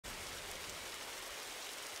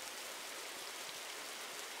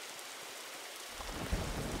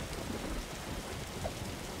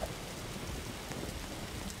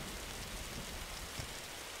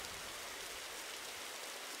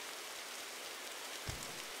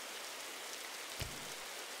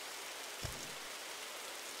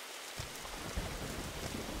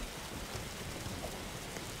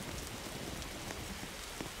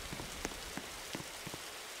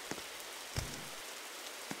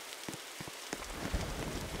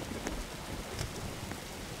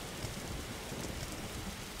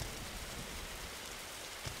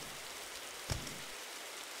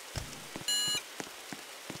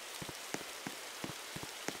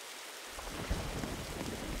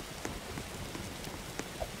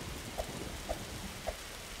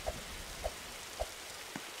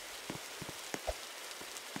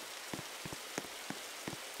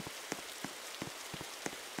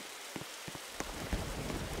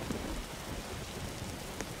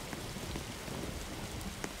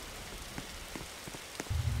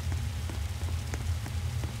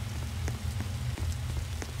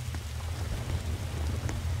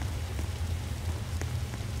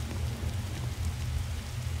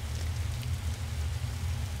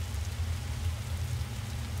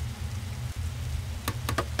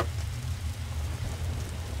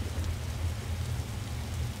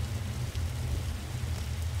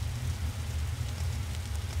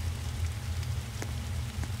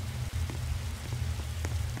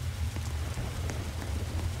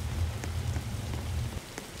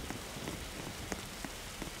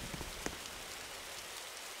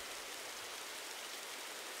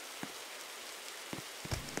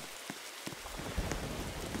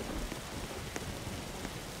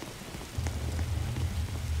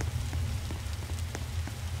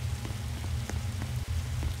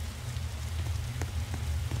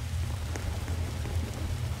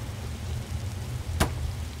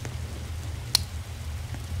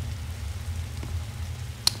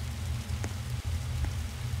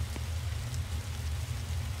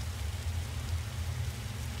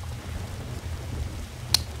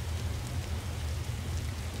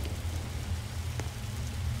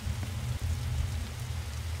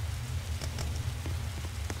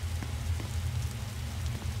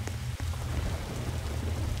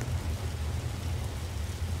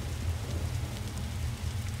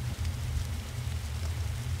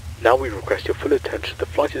Now we request your full attention to the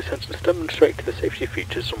flight attendants demonstrate the safety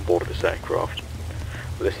features on board this aircraft.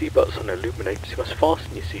 With the seatbelts on illuminated, you must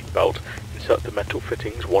fasten your seatbelt, insert the metal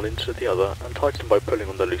fittings one into the other, and tighten by pulling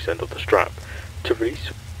on the loose end of the strap. To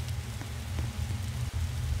release...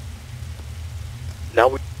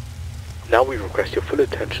 Now we request your full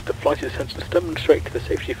attention to the flight attendants demonstrate the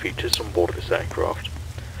safety features on board this aircraft.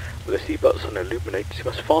 With the seatbelts on illuminated, you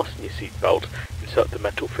must fasten your seatbelt, insert the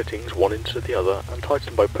metal fittings one into the other, and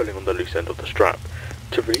tighten by pulling on the loose end of the strap.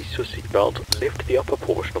 To release your seatbelt, lift the upper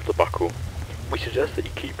portion of the buckle. We suggest that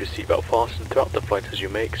you keep your seatbelt fastened throughout the flight as you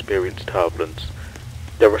may experience turbulence.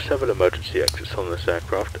 There are several emergency exits on this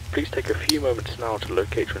aircraft. Please take a few moments now to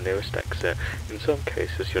locate your nearest exit. In some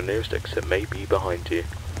cases, your nearest exit may be behind you.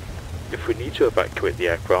 If we need to evacuate the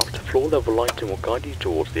aircraft, floor level lighting will guide you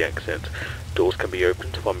towards the exit. Doors can be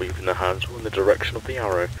opened by moving the handle in the direction of the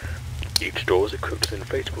arrow. Each door is equipped with an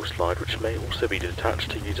inflatable slide which may also be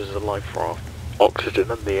detached to use as a life raft.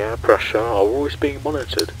 Oxygen and the air pressure are always being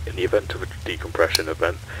monitored. In the event of a decompression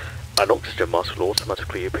event, an oxygen mask will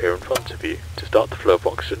automatically appear in front of you. To start the flow of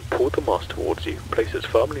oxygen, pull the mask towards you, place it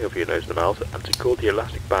firmly over your nose and mouth, and secure the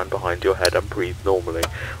elastic band behind your head and breathe normally.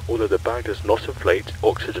 Although the bag does not inflate,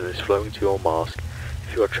 oxygen is flowing to your mask.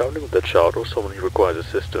 If you are travelling with a child or someone who requires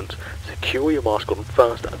assistance, secure your mask on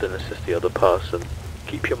first and then assist the other person.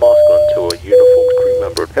 Keep your mask on until a uniformed crew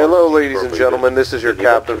member... Hello ladies and gentlemen, this is your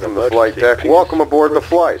captain from the flight deck. Welcome aboard the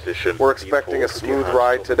flight. We're expecting a smooth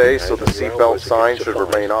ride today, so the seatbelt sign should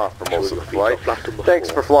remain off for most of the flight.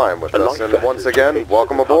 Thanks for flying with us, and once again,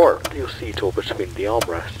 welcome aboard. Your seat or between the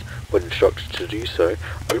armrests. When instructed to do so,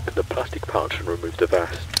 open the plastic pouch and remove the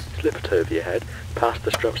vest. Slip it over your head, pass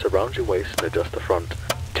the straps around your waist and adjust the front.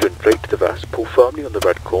 To inflate the vest, pull firmly on the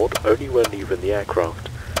red cord only when leaving the aircraft.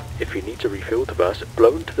 If you need to refill the vest,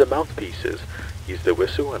 blow into the mouthpieces. Use the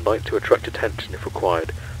whistle and light to attract attention if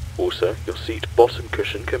required. Also, your seat bottom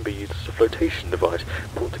cushion can be used as a flotation device.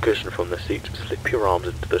 Pull the cushion from the seat, slip your arms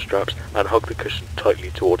into the straps, and hug the cushion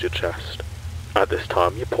tightly towards your chest. At this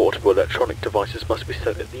time, your portable electronic devices must be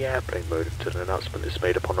set in the airplane mode until an announcement is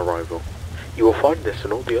made upon arrival. You will find this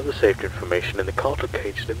and all the other safety information in the cartridge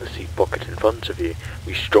cage in the seat pocket in front of you.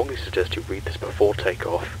 We strongly suggest you read this before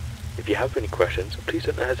takeoff. If you have any questions, please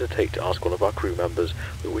don't hesitate to ask one of our crew members.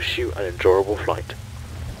 We wish you an enjoyable flight.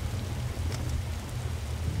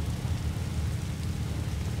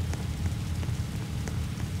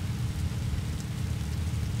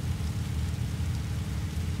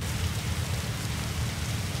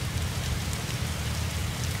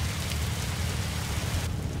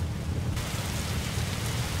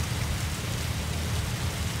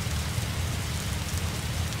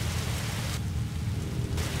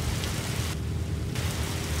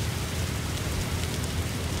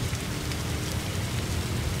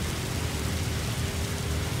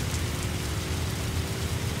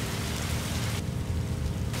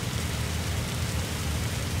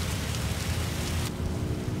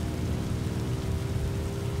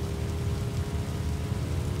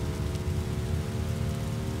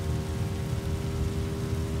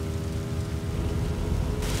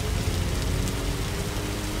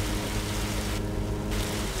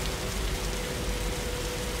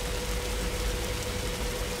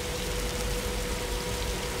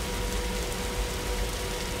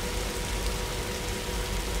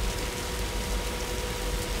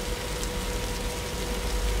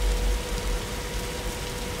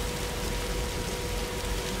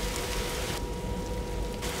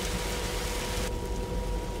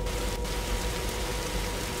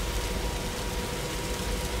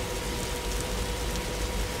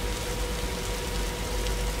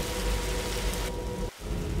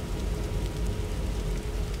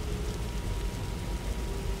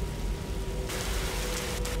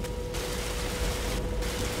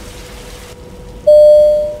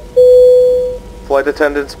 Flight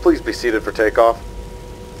attendants, please be seated for takeoff.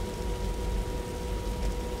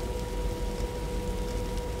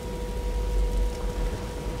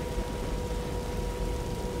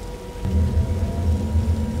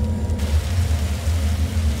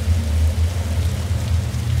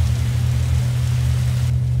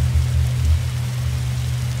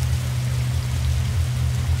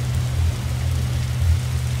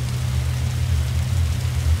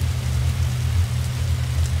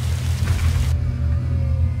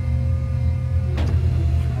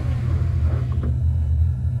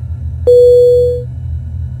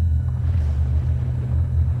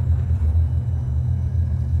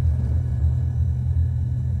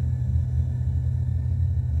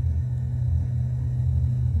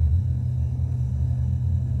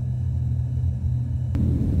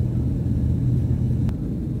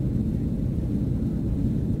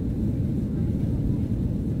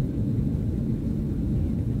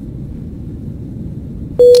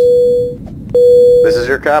 This is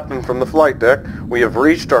your captain from the flight deck. We have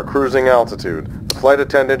reached our cruising altitude. The flight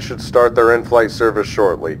attendant should start their in-flight service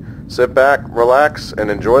shortly. Sit back, relax, and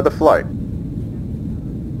enjoy the flight.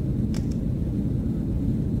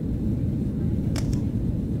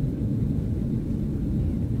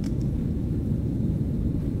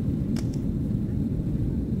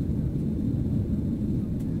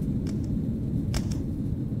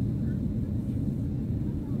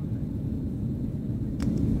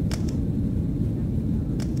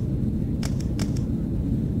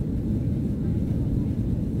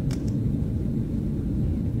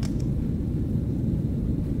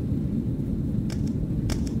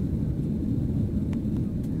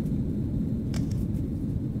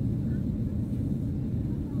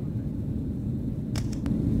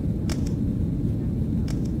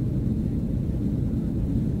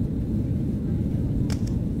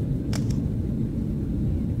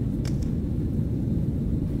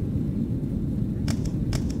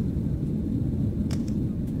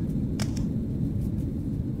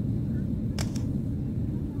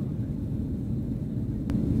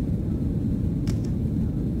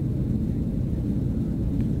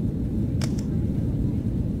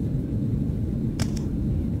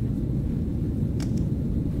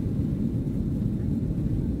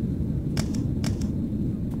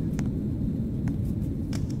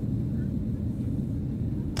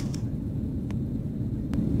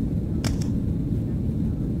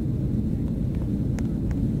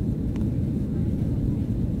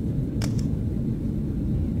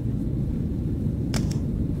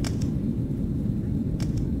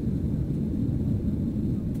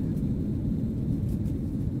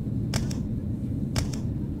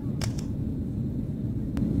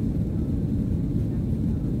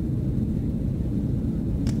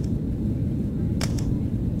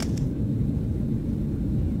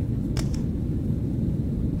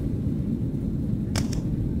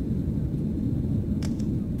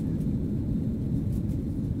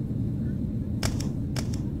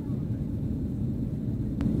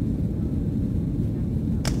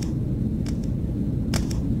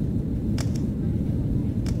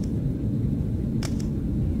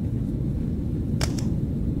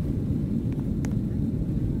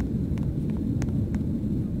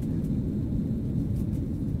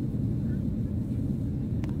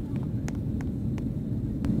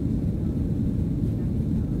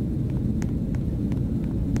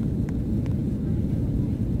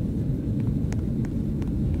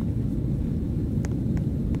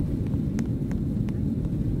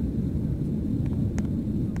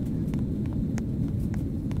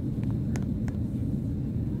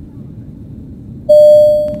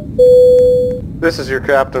 This is your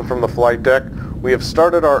captain from the flight deck. We have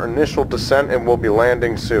started our initial descent and will be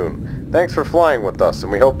landing soon. Thanks for flying with us,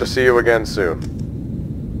 and we hope to see you again soon.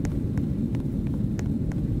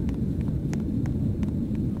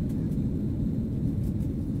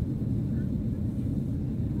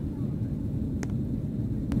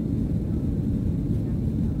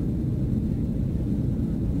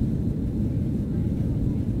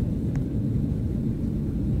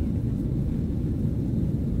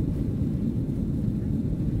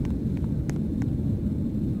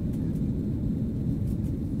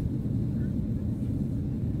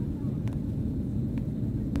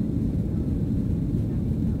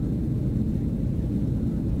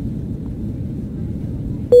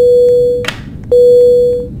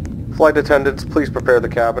 Flight attendants, please prepare the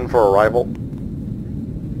cabin for arrival.